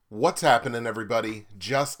What's happening, everybody?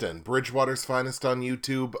 Justin, Bridgewater's Finest on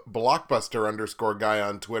YouTube, Blockbuster_guy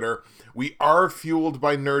on Twitter. We are fueled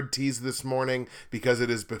by Nerd Teas this morning because it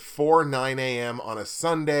is before 9 a.m. on a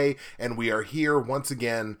Sunday, and we are here once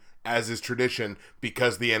again, as is tradition,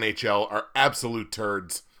 because the NHL are absolute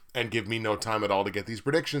turds and give me no time at all to get these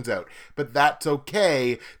predictions out. But that's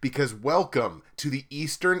okay, because welcome to the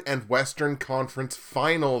Eastern and Western Conference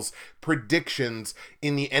Finals predictions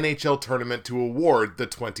in the NHL tournament to award the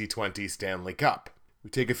 2020 Stanley Cup. We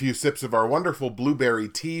take a few sips of our wonderful blueberry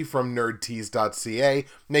tea from nerdteas.ca.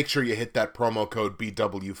 Make sure you hit that promo code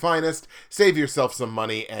BWFinest, save yourself some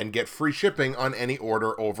money, and get free shipping on any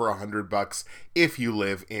order over $100 if you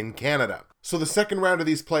live in Canada. So the second round of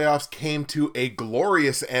these playoffs came to a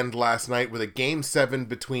glorious end last night with a Game 7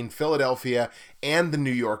 between Philadelphia and the New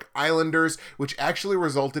York Islanders, which actually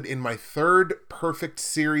resulted in my third perfect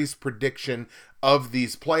series prediction of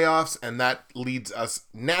these playoffs, and that leads us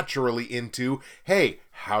naturally into, hey,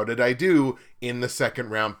 how did I do in the second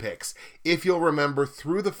round picks? If you'll remember,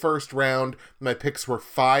 through the first round, my picks were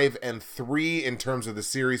 5 and 3 in terms of the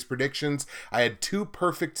series predictions. I had two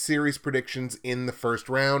perfect series predictions in the first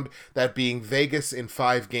round, that being Vegas in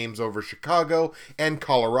 5 games over Chicago and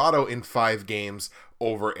Colorado in 5 games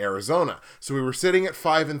over Arizona. So we were sitting at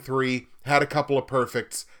 5 and 3, had a couple of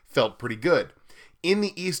perfects, felt pretty good. In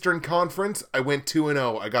the Eastern Conference, I went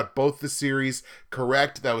 2-0. I got both the series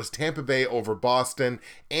correct. That was Tampa Bay over Boston,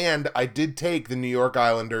 and I did take the New York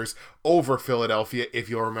Islanders over Philadelphia, if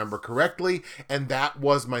you'll remember correctly, and that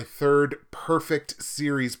was my third perfect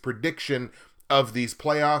series prediction of these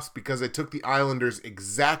playoffs because I took the Islanders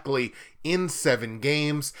exactly in 7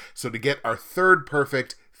 games, so to get our third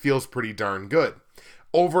perfect feels pretty darn good.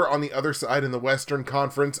 Over on the other side in the Western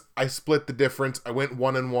Conference, I split the difference. I went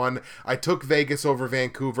 1-1. I took Vegas over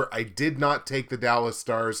Vancouver. I did not take the Dallas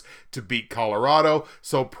Stars to beat Colorado,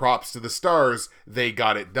 so props to the Stars. They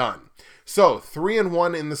got it done. So,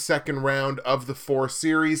 3-1 in the second round of the 4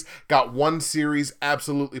 series. Got 1 series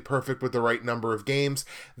absolutely perfect with the right number of games.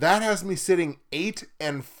 That has me sitting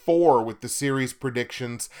 8-4 with the series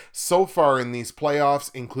predictions so far in these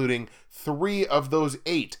playoffs, including 3 of those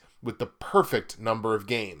 8 with the perfect number of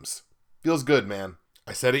games. Feels good, man.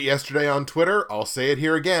 I said it yesterday on Twitter, I'll say it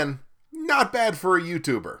here again. Not bad for a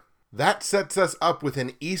YouTuber. That sets us up with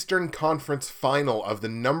an Eastern Conference final of the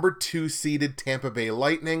number 2 seeded Tampa Bay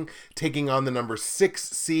Lightning taking on the number 6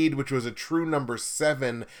 seed, which was a true number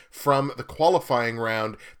 7 from the qualifying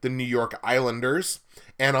round, the New York Islanders.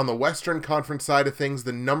 And on the Western Conference side of things,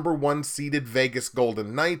 the number 1 seeded Vegas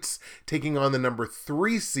Golden Knights taking on the number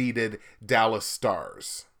 3 seeded Dallas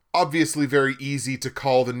Stars. Obviously very easy to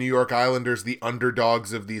call the New York Islanders the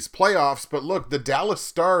underdogs of these playoffs, but look, the Dallas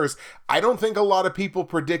Stars, I don't think a lot of people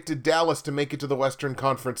predicted Dallas to make it to the Western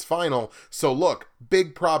Conference Final, so look,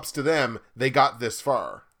 big props to them, they got this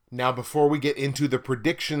far. Now, before we get into the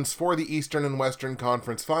predictions for the Eastern and Western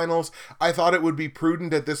Conference Finals, I thought it would be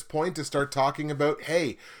prudent at this point to start talking about,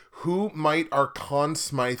 hey, who might our Conn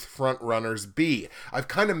Smythe frontrunners be? I've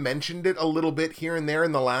kind of mentioned it a little bit here and there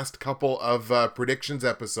in the last couple of predictions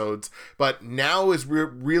episodes, but now is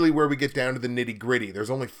really where we get down to the nitty-gritty.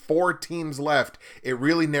 There's only 4 teams left. It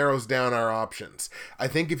really narrows down our options. I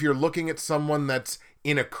think if you're looking at someone that's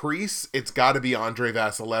in a crease, it's got to be Andrei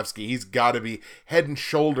Vasilevskiy. He's got to be head and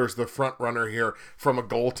shoulders the front runner here from a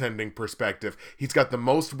goaltending perspective. He's got the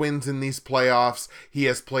most wins in these playoffs. He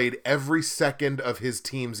has played every second of his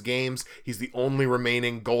team's games. He's the only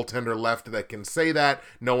remaining goaltender left that can say that.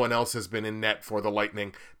 No one else has been in net for the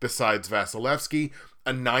Lightning besides Vasilevskiy.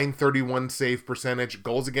 A .931 save percentage,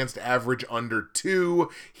 goals against average under 2.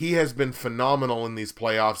 He has been phenomenal in these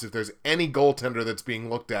playoffs. If there's any goaltender that's being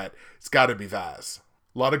looked at, it's got to be Vaz.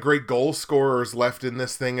 A lot of great goal scorers left in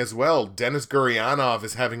this thing as well. Denis Gurianov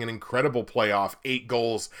is having an incredible playoff, 8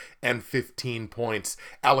 goals and 15 points.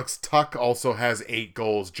 Alex Tuch also has 8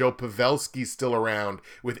 goals. Joe Pavelski's still around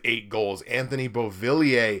with 8 goals. Anthony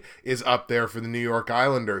Beauvillier is up there for the New York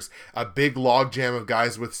Islanders. A big logjam of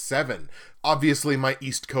guys with 7. Obviously, my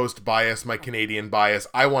East Coast bias, my Canadian bias,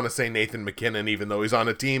 I want to say Nathan MacKinnon, even though he's on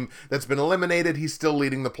a team that's been eliminated. He's still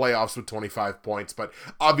leading the playoffs with 25 points, but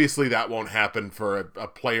obviously that won't happen for a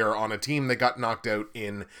player on a team that got knocked out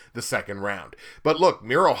in the second round. But look,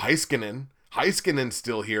 Miro Heiskanen's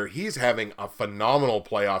still here. He's having a phenomenal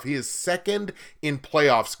playoff. He is second in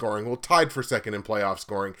playoff scoring, well, tied for second in playoff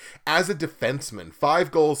scoring as a defenseman. 5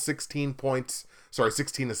 goals, 16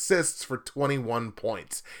 assists for 21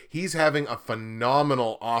 points. He's having a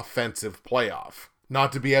phenomenal offensive playoff.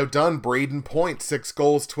 Not to be outdone, Braden Point, 6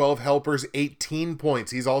 goals, 12 helpers, 18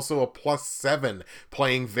 points. He's also a +7,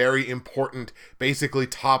 playing very important, basically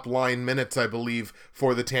top-line minutes, I believe,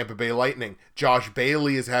 for the Tampa Bay Lightning. Josh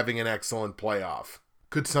Bailey is having an excellent playoff.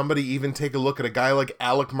 Could somebody even take a look at a guy like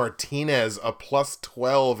Alec Martinez, a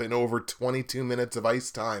 +12 in over 22 minutes of ice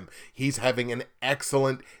time? He's having an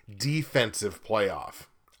excellent defensive playoff.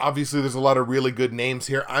 Obviously, there's a lot of really good names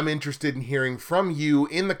here. I'm interested in hearing from you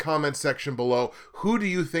in the comments section below. Who do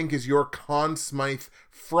you think is your Conn Smythe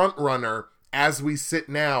frontrunner as we sit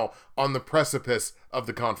now on the precipice of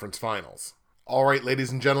the conference finals? All right,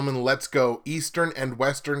 ladies and gentlemen, let's go. Eastern and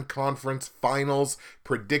Western Conference Finals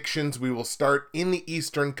predictions. We will start in the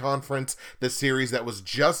Eastern Conference, the series that was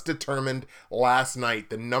just determined last night.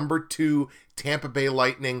 The number 2 Tampa Bay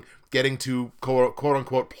Lightning getting to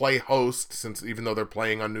quote-unquote play host, since even though they're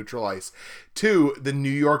playing on neutral ice, to the New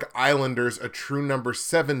York Islanders, a true number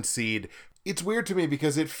 7 seed. It's weird to me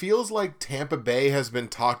because it feels like Tampa Bay has been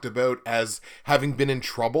talked about as having been in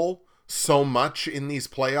trouble so much in these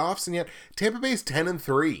playoffs, and yet Tampa Bay's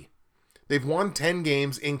 10-3. They've won 10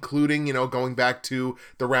 games, including, going back to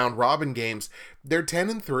the round robin games. They're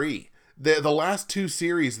 10-3. The last 2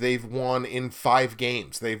 series they've won in 5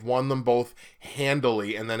 games. They've won them both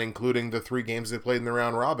handily, and then including the 3 games they played in the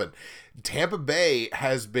round robin. Tampa Bay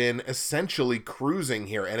has been essentially cruising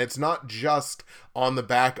here, and it's not just on the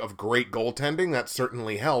back of great goaltending. That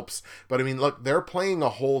certainly helps, but I mean, look, they're playing a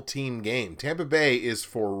whole team game. Tampa Bay is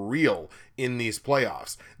for real in these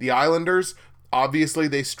playoffs. The Islanders, obviously,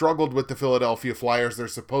 they struggled with the Philadelphia Flyers. They're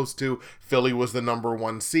supposed to. Philly was the number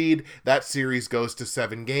 1 seed. That series goes to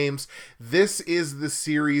 7 games. This is the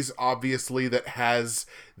series, obviously, that has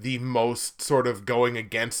the most sort of going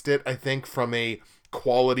against it, I think, from a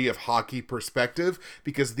quality of hockey perspective,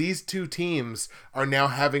 because these 2 teams are now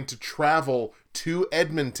having to travel to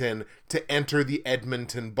Edmonton to enter the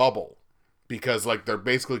Edmonton bubble. Because, they're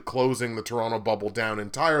basically closing the Toronto bubble down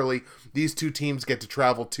entirely. These 2 teams get to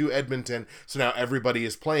travel to Edmonton, so now everybody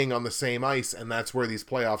is playing on the same ice, and that's where these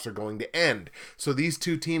playoffs are going to end. So these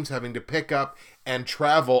 2 teams having to pick up and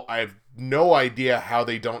travel, I have no idea how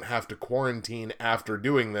they don't have to quarantine after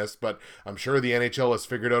doing this, but I'm sure the NHL has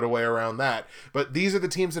figured out a way around that. But these are the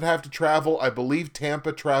teams that have to travel. I believe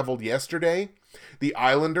Tampa traveled yesterday. The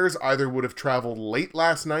Islanders either would have traveled late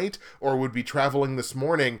last night or would be traveling this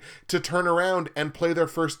morning to turn around and play their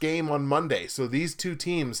first game on Monday. So these 2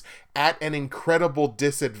 teams at an incredible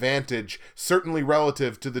disadvantage, certainly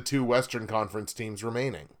relative to the 2 Western Conference teams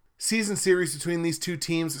remaining. Season series between these 2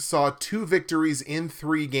 teams saw 2 victories in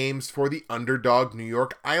 3 games for the underdog New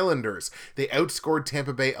York Islanders. They outscored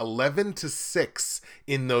Tampa Bay 11-6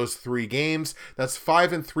 in those 3 games. That's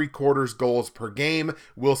 5 3/4 goals per game.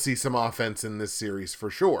 We'll see some offense in this series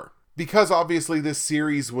for sure. Because obviously this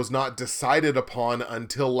series was not decided upon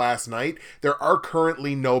until last night, there are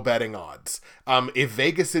currently no betting odds. If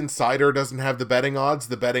Vegas Insider doesn't have the betting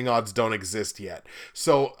odds don't exist yet.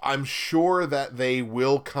 So I'm sure that they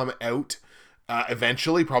will come out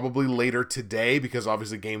eventually, probably later today, because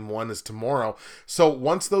obviously game 1 is tomorrow. So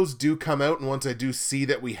once those do come out, and once I do see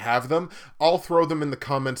that we have them, I'll throw them in the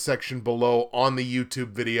comments section below on the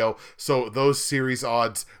YouTube video. So those series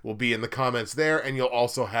odds will be in the comments there, and you'll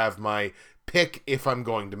also have my pick if I'm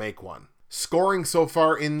going to make one. Scoring so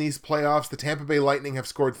far in these playoffs, the Tampa Bay Lightning have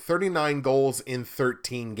scored 39 goals in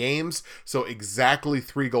 13 games, so exactly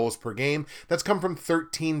 3 goals per game. That's come from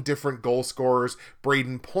 13 different goal scorers,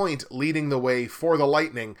 Braden Point leading the way for the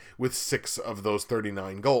Lightning with 6 of those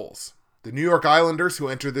 39 goals. The New York Islanders, who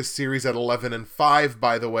enter this series at 11-5,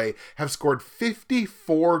 by the way, have scored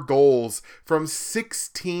 54 goals from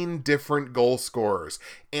 16 different goal scorers.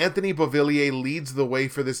 Anthony Beauvillier leads the way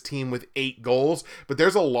for this team with 8 goals, but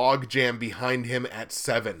there's a logjam behind him at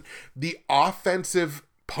 7. The offensive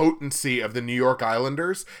potency of the New York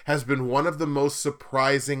Islanders has been one of the most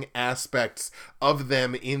surprising aspects of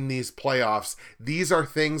them in these playoffs. These are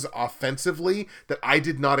things offensively that I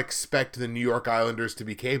did not expect the New York Islanders to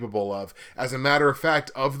be capable of. As a matter of fact,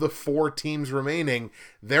 of the 4 teams remaining,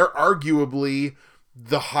 they're arguably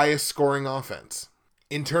the highest scoring offense.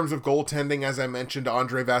 In terms of goaltending, as I mentioned,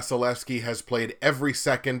 Andrei Vasilevskiy has played every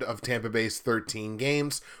second of Tampa Bay's 13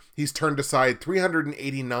 games. He's turned aside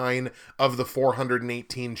 389 of the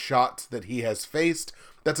 418 shots that he has faced.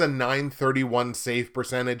 That's a .931 save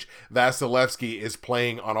percentage. Vasilevskiy is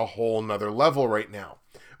playing on a whole nother level right now.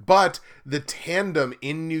 But the tandem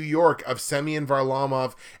in New York of Semyon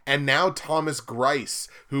Varlamov and now Thomas Greiss,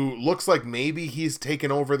 who looks like maybe he's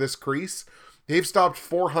taken over this crease, They've stopped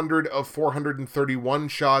 400 of 431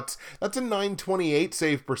 shots. That's a .928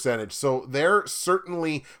 save percentage. So they're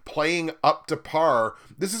certainly playing up to par.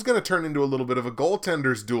 This is going to turn into a little bit of a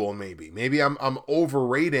goaltender's duel, maybe. Maybe I'm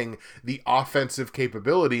overrating the offensive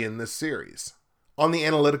capability in this series. On the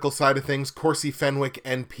analytical side of things, Corsi, Fenwick,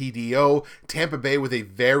 and PDO, Tampa Bay with a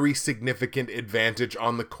very significant advantage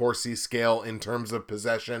on the Corsi scale in terms of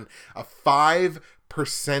possession. A 5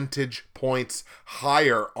 percentage points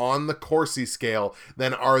higher on the Corsi scale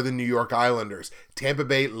than are the New York Islanders. Tampa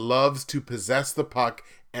Bay loves to possess the puck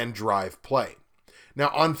and drive play. Now,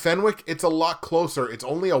 on Fenwick, it's a lot closer. It's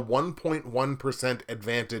only a 1.1%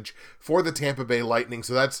 advantage for the Tampa Bay Lightning,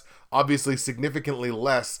 so that's obviously significantly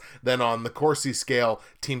less than on the Corsi scale.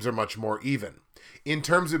 Teams are much more even. In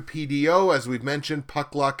terms of PDO, as we've mentioned,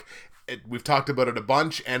 puck luck, we've talked about it a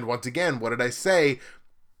bunch, and once again, what did I say?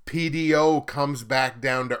 PDO comes back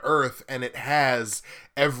down to earth, and it has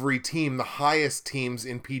every team. The highest teams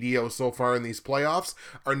in PDO so far in these playoffs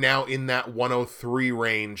are now in that 103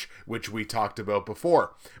 range, which we talked about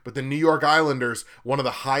before. But the New York Islanders, one of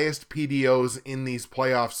the highest PDOs in these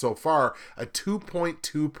playoffs so far, a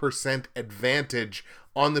 2.2% advantage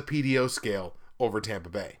on the PDO scale over Tampa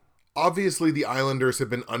Bay. Obviously, the Islanders have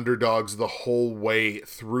been underdogs the whole way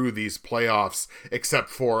through these playoffs, except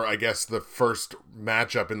for, I guess, the first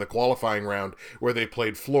matchup in the qualifying round where they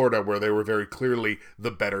played Florida, where they were very clearly the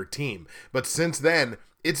better team. But since then,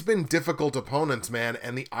 it's been difficult opponents, man,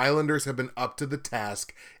 and the Islanders have been up to the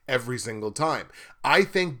task every single time. I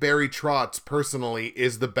think Barry Trotz, personally,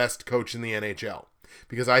 is the best coach in the NHL.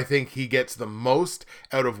 Because I think he gets the most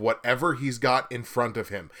out of whatever he's got in front of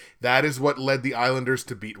him. That is what led the Islanders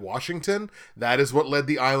to beat Washington. That is what led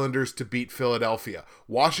the Islanders to beat Philadelphia.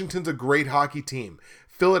 Washington's a great hockey team.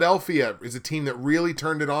 Philadelphia is a team that really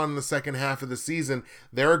turned it on in the second half of the season.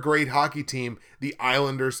 They're a great hockey team. The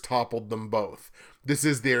Islanders toppled them both. This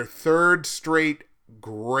is their third straight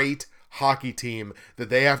great hockey team that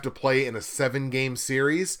they have to play in a 7-game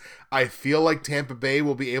series. I feel like Tampa Bay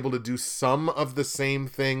will be able to do some of the same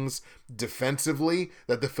things defensively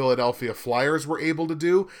that the Philadelphia Flyers were able to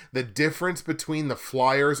do. The difference between the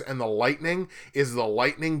Flyers and the Lightning is the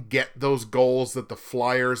Lightning get those goals that the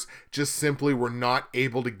Flyers just simply were not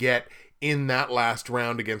able to get in that last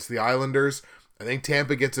round against the Islanders. I think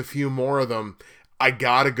Tampa gets a few more of them. I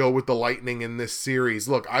gotta go with the Lightning in this series.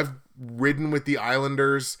 Look, I've ridden with the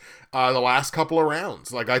Islanders the last couple of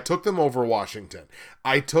rounds. Like, I took them over Washington.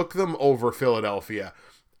 I took them over Philadelphia.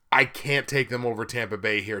 I can't take them over Tampa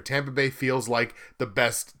Bay here. Tampa Bay feels like the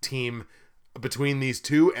best team between these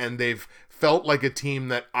two, and they've felt like a team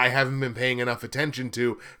that I haven't been paying enough attention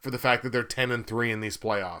to for the fact that they're 10-3 in these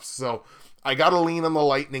playoffs. So I gotta lean on the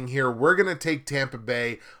Lightning here. We're gonna take Tampa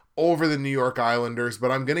Bay over the New York Islanders,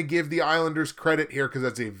 but I'm going to give the Islanders credit here because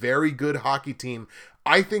that's a very good hockey team.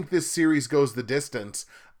 I think this series goes the distance.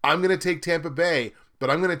 I'm going to take Tampa Bay, but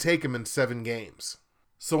I'm going to take them in 7 games.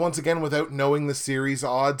 So once again, without knowing the series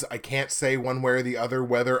odds, I can't say one way or the other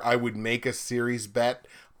whether I would make a series bet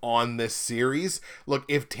on this series. Look,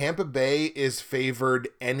 if Tampa Bay is favored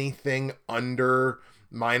anything under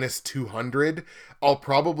 -200, I'll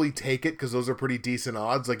probably take it because those are pretty decent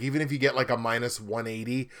odds. Like, even if you get like a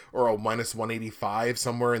 -180 or a -185,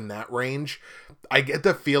 somewhere in that range, I get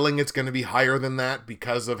the feeling it's going to be higher than that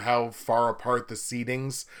because of how far apart the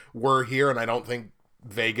seedings were here, and I don't think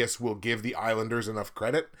Vegas will give the Islanders enough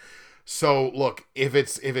credit. So look, if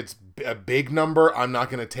it's a big number, I'm not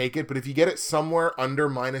going to take it. But if you get it somewhere under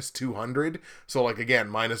 -200, so like again,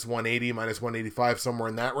 -180, -185, somewhere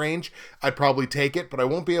in that range, I'd probably take it. But I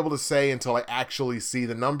won't be able to say until I actually see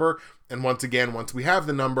the number. And once again, once we have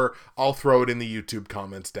the number, I'll throw it in the YouTube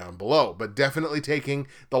comments down below. But definitely taking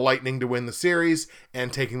the Lightning to win the series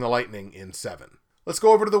and taking the Lightning in 7. Let's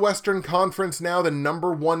go over to the Western Conference now. The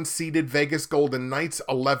number 1 seeded Vegas Golden Knights,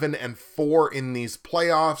 11-4 in these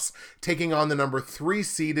playoffs, taking on the number 3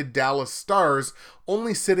 seeded Dallas Stars,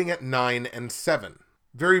 only sitting at 9-7.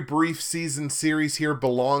 Very brief season series here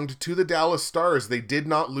belonged to the Dallas Stars. They did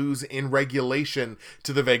not lose in regulation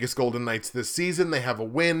to the Vegas Golden Knights this season. They have a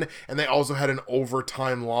win, and they also had an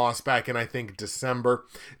overtime loss back in, I think, December.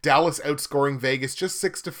 Dallas outscoring Vegas just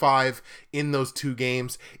 6-5 in those 2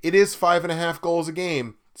 games. It is 5.5 goals a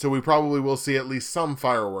game, so we probably will see at least some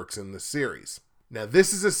fireworks in this series. Now,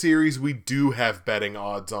 this is a series we do have betting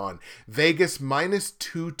odds on. Vegas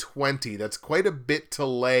 -220. That's quite a bit to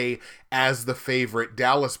lay as the favorite.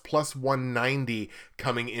 Dallas +190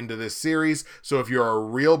 coming into this series. So if you're a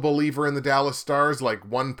real believer in the Dallas Stars, like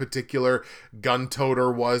one particular gun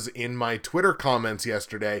toter was in my Twitter comments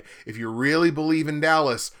yesterday, if you really believe in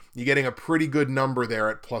Dallas, you're getting a pretty good number there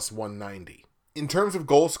at +190. In terms of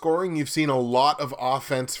goal scoring, you've seen a lot of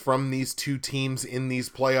offense from these two teams in these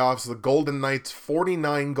playoffs. The Golden Knights,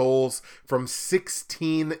 49 goals from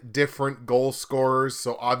 16 different goal scorers.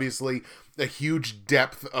 So obviously a huge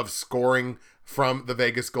depth of scoring from the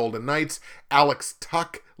Vegas Golden Knights. Alex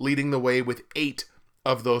Tuch leading the way with 8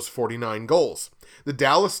 of those 49 goals. The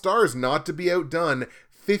Dallas Stars, not to be outdone,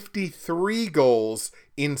 53 goals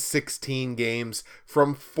in 16 games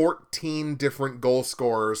from 14 different goal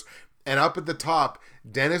scorers. And up at the top,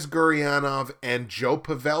 Denis Gurianov and Joe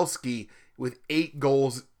Pavelski with 8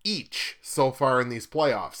 goals each so far in these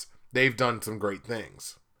playoffs. They've done some great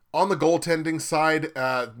things. On the goaltending side,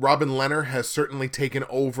 Robin Lehner has certainly taken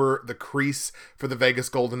over the crease for the Vegas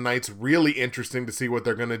Golden Knights. Really interesting to see what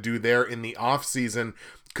they're going to do there in the offseason.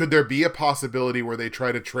 Could there be a possibility where they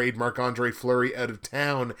try to trade Marc-Andre Fleury out of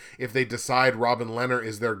town if they decide Robin Lehner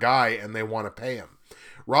is their guy and they want to pay him?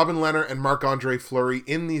 Robin Lehner and Marc-Andre Fleury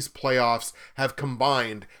in these playoffs have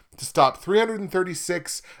combined to stop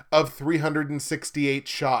 336 of 368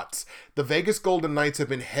 shots. The Vegas Golden Knights have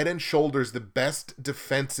been head and shoulders the best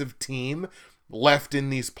defensive team left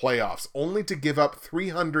in these playoffs, only to give up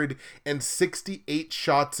 368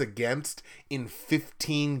 shots against in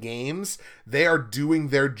 15 games. They are doing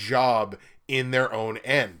their job in their own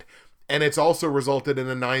end. And it's also resulted in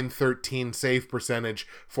a .913 save percentage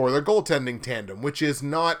for their goaltending tandem, which is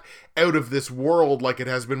not out of this world like it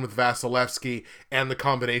has been with Vasilevsky and the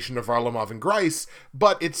combination of Varlamov and Greiss,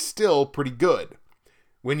 but it's still pretty good.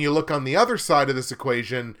 When you look on the other side of this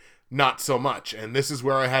equation, not so much. And this is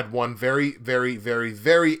where I had one very, very, very,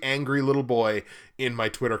 very angry little boy in my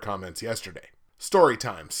Twitter comments yesterday. Story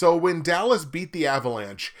time. So when Dallas beat the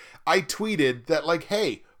Avalanche, I tweeted that, like,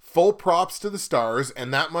 hey, full props to the Stars,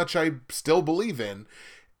 and that much I still believe in.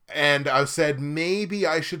 And I said, maybe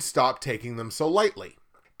I should stop taking them so lightly.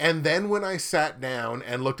 And then when I sat down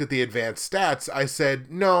and looked at the advanced stats, I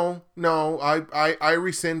said, no, I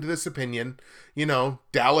rescind this opinion. You know,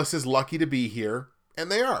 Dallas is lucky to be here,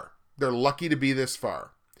 and they are. They're lucky to be this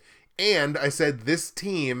far. And I said, this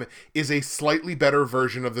team is a slightly better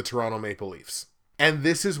version of the Toronto Maple Leafs. And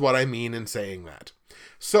this is what I mean in saying that.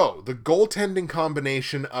 So, the goaltending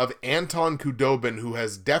combination of Anton Khudobin, who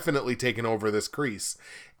has definitely taken over this crease,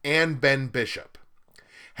 and Ben Bishop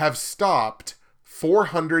have stopped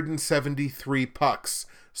 473 pucks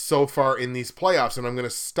so far in these playoffs. And I'm going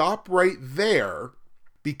to stop right there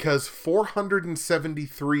because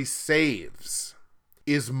 473 saves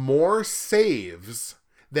is more saves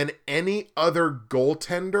than any other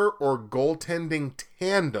goaltender or goaltending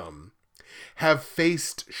tandem have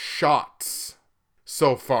faced shots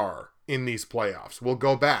so far in these playoffs. We'll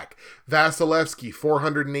go back. Vasilevsky,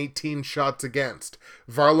 418 shots against.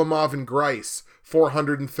 Varlamov and Greiss,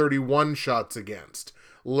 431 shots against.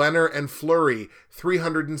 Lehner and Fleury,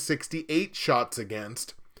 368 shots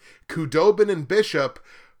against. Khudobin and Bishop,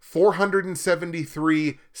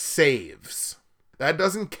 473 saves. That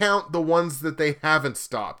doesn't count the ones that they haven't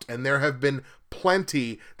stopped, and there have been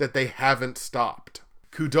plenty that they haven't stopped.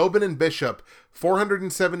 Khudobin and Bishop,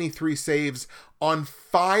 473 saves on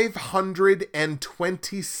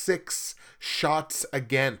 526 shots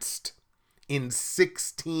against in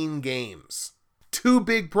 16 games. Two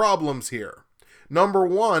big problems here. Number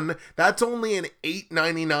one, that's only an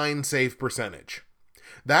 .899 save percentage.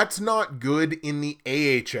 That's not good in the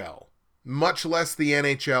AHL, much less the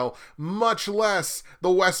NHL, much less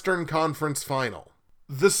the Western Conference Final.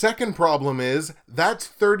 The second problem is that's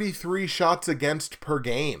 33 shots against per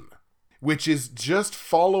game, which is just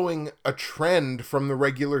following a trend from the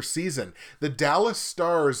regular season. The Dallas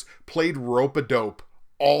Stars played rope-a-dope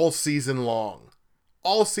all season long.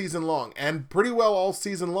 All season long, and pretty well all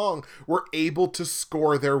season long, were able to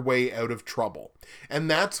score their way out of trouble.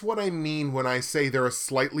 And that's what I mean when I say they're a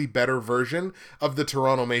slightly better version of the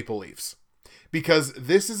Toronto Maple Leafs. Because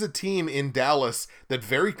this is a team in Dallas that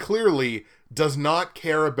very clearly does not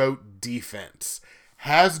care about defense.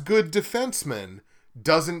 Has good defensemen,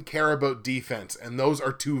 doesn't care about defense. And those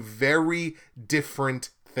are two very different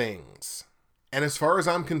things. And as far as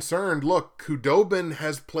I'm concerned, look, Khudobin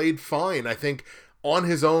has played fine. I think on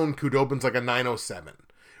his own, Khudobin's like a 907,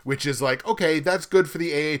 which is like, okay, that's good for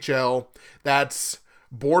the AHL. That's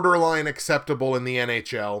borderline acceptable in the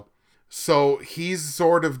NHL. So he's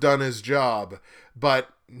sort of done his job, but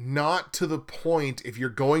not to the point if you're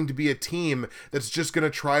going to be a team that's just going to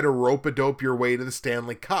try to rope-a-dope your way to the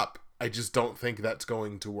Stanley Cup. I just don't think that's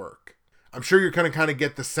going to work. I'm sure you're going to kind of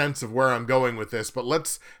get the sense of where I'm going with this, but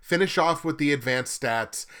let's finish off with the advanced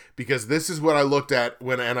stats, because this is what I looked at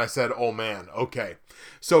and I said, oh man, okay.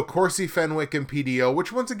 So Corsi, Fenwick, and PDO,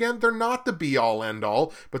 which once again, they're not the be-all,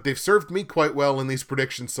 end-all, but they've served me quite well in these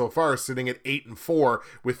predictions so far, sitting at 8-4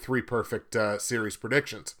 with 3 perfect series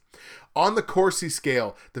predictions. On the Corsi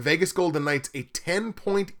scale, the Vegas Golden Knights a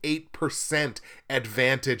 10.8%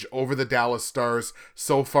 advantage over the Dallas Stars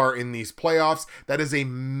so far in these playoffs. That is a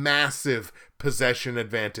massive possession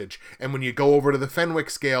advantage. And when you go over to the Fenwick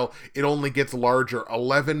scale, it only gets larger,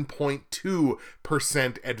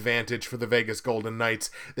 11.2% advantage for the Vegas Golden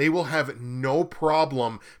Knights. They will have no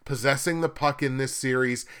problem possessing the puck in this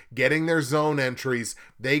series, getting their zone entries.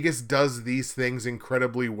 Vegas does these things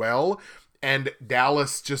incredibly well, and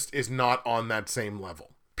Dallas just is not on that same level.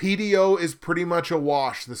 PDO is pretty much a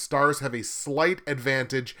wash. The Stars have a slight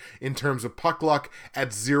advantage in terms of puck luck at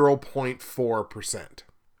 0.4%.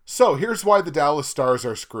 So here's why the Dallas Stars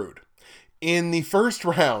are screwed. In the first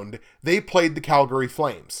round, they played the Calgary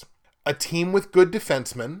Flames, a team with good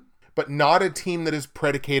defensemen, but not a team that is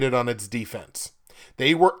predicated on its defense.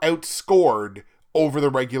 They were outscored over the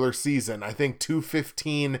regular season, I think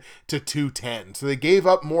 215 to 210. So they gave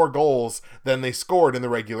up more goals than they scored in the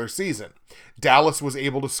regular season. Dallas was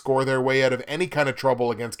able to score their way out of any kind of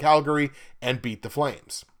trouble against Calgary and beat the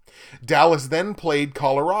Flames. Dallas then played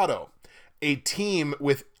Colorado, a team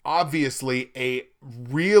with obviously a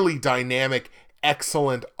really dynamic,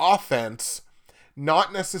 excellent offense,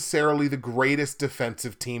 not necessarily the greatest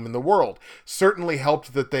defensive team in the world. Certainly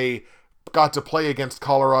helped that they got to play against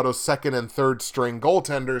Colorado's second and third string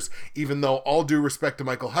goaltenders, even though, all due respect to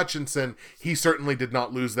Michael Hutchinson, he certainly did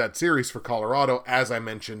not lose that series for Colorado, as I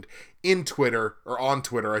mentioned on Twitter,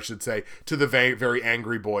 I should say, to the very, very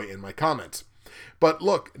angry boy in my comments. But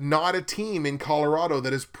look, not a team in Colorado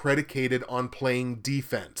that is predicated on playing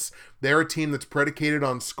defense. They're a team that's predicated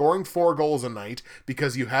on scoring 4 goals a night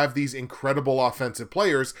because you have these incredible offensive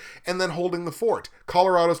players, and then holding the fort.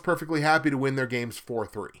 Colorado's perfectly happy to win their games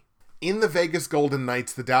 4-3. In the Vegas Golden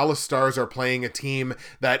Knights, the Dallas Stars are playing a team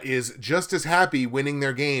that is just as happy winning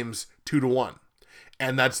their games 2-1.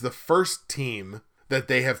 And that's the first team that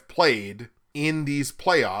they have played in these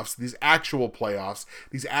playoffs, these actual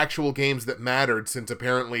games that mattered, since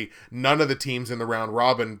apparently none of the teams in the round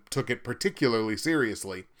robin took it particularly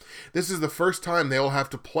seriously. This is the first time they'll have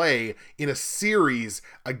to play in a series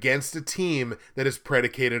against a team that is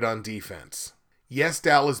predicated on defense. Yes,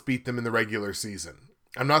 Dallas beat them in the regular season.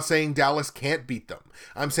 I'm not saying Dallas can't beat them.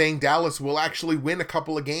 I'm saying Dallas will actually win a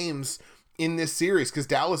couple of games in this series, because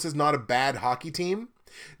Dallas is not a bad hockey team.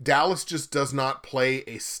 Dallas just does not play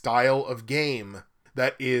a style of game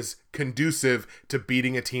that is conducive to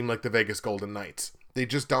beating a team like the Vegas Golden Knights. They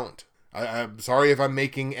just don't. I'm sorry if I'm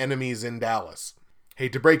making enemies in Dallas.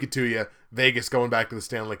 Hate to break it to you, Vegas going back to the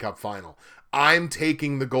Stanley Cup final. I'm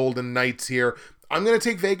taking the Golden Knights here. I'm going to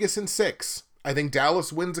take Vegas in 6. I think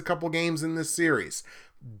Dallas wins a couple games in this series.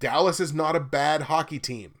 Dallas is not a bad hockey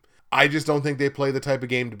team. I just don't think they play the type of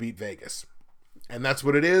game to beat Vegas. And that's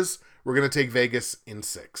what it is. We're going to take Vegas in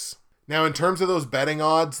 6. Now, in terms of those betting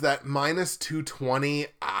odds, that minus 220,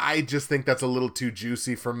 I just think that's a little too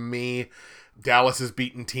juicy for me. Dallas has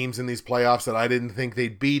beaten teams in these playoffs that I didn't think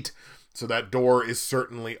they'd beat, so that door is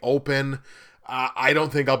certainly open. I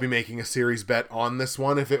don't think I'll be making a series bet on this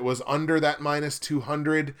one. If it was under that minus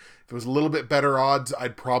 200, if it was a little bit better odds,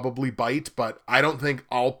 I'd probably bite, but I don't think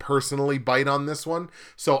I'll personally bite on this one.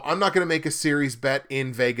 So I'm not going to make a series bet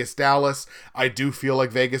in Vegas-Dallas. I do feel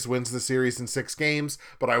like Vegas wins the series in 6 games,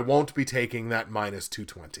 but I won't be taking that minus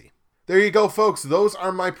 220. There you go, folks. Those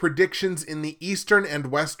are my predictions in the Eastern and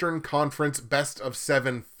Western Conference Best of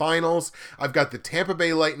 7 finals. I've got the Tampa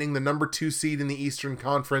Bay Lightning, the number 2 seed in the Eastern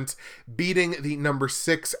Conference, beating the number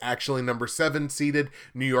 7 seeded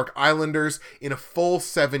New York Islanders in a full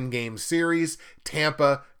 7-game series.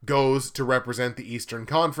 Tampa goes to represent the Eastern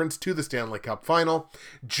Conference to the Stanley Cup final,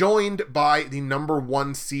 joined by the number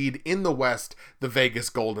 1 seed in the West, the Vegas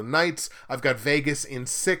Golden Knights. I've got Vegas in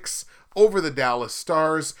 6 over the Dallas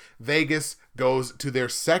Stars. Vegas goes to their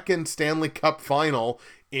 2nd Stanley Cup final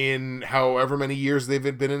in however many years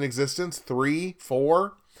they've been in existence, 3,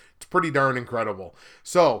 4. It's pretty darn incredible.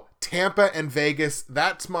 So, Tampa and Vegas,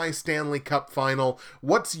 that's my Stanley Cup final.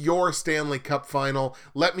 What's your Stanley Cup final?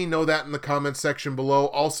 Let me know that in the comments section below.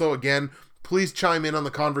 Also, again, please chime in on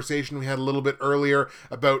the conversation we had a little bit earlier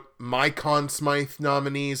about my Conn Smythe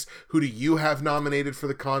nominees. Who do you have nominated for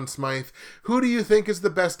the Conn Smythe? Who do you think is the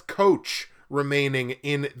best coach remaining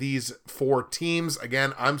in these 4 teams?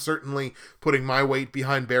 Again, I'm certainly putting my weight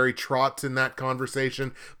behind Barry Trotz in that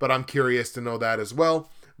conversation, but I'm curious to know that as well.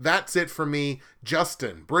 That's it for me,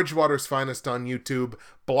 Justin, Bridgewater's Finest on YouTube,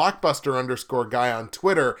 Blockbuster_guy on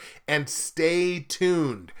Twitter, and stay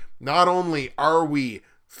tuned. Not only are we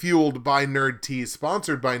fueled by Nerd Tees,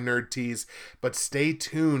 sponsored by Nerd Tees, but stay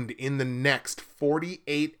tuned in the next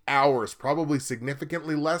 48 hours, probably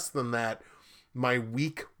significantly less than that. My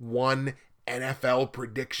week 1 NFL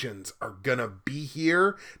predictions are gonna be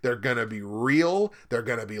here. They're gonna be real. They're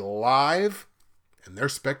gonna be live. And they're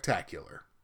spectacular.